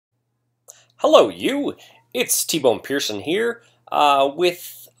Hello, you. It's T-Bone Pearson here. I'm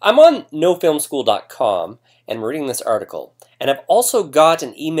on nofilmschool.com and I'm reading this article, and I've also got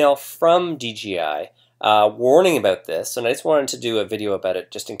an email from DJI warning about this, and I just wanted to do a video about it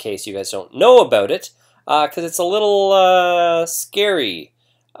just in case you guys don't know about it, because it's a little scary.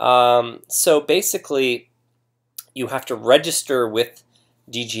 So basically, you have to register with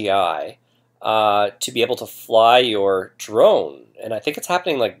DJI to be able to fly your drone. And I think it's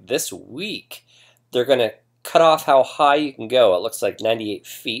happening like this week. They're going to cut off how high you can go. It looks like 98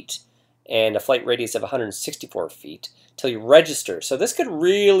 feet and a flight radius of 164 feet till you register. So this could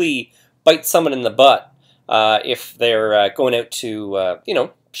really bite someone in the butt if they're going out to,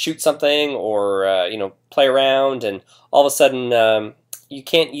 shoot something or, play around, and all of a sudden you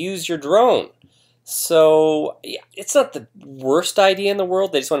can't use your drone. So yeah, it's not the worst idea in the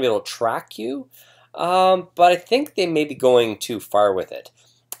world. They just want to be able to track you. But I think they may be going too far with it.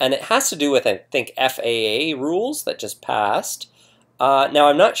 And it has to do with, I think, FAA rules that just passed. Now,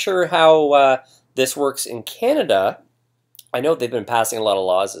 I'm not sure how this works in Canada. I know they've been passing a lot of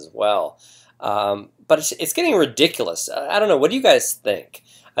laws as well. But it's getting ridiculous. I don't know. What do you guys think?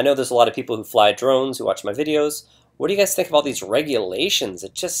 I know there's a lot of people who fly drones who watch my videos. What do you guys think of all these regulations?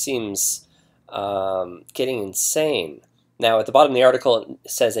 It just seems getting insane. Now, at the bottom of the article, it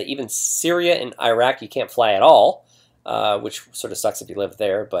says that even Syria and Iraq, you can't fly at all, which sort of sucks if you live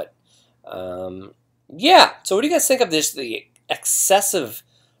there. But yeah, so what do you guys think of this? The excessive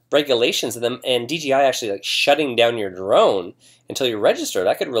regulations of them, and DJI actually like shutting down your drone until you register.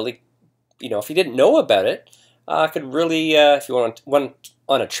 That could really, if you didn't know about it, could really, if you went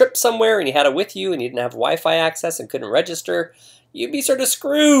on a trip somewhere and you had it with you and you didn't have Wi-Fi access and couldn't register, you'd be sort of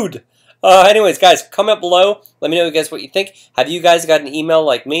screwed. Anyways, guys, comment below. Let me know, guys, what you think. Have you guys got an email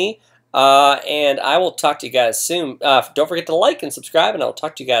like me? And I will talk to you guys soon. Don't forget to like and subscribe, and I'll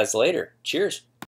talk to you guys later. Cheers.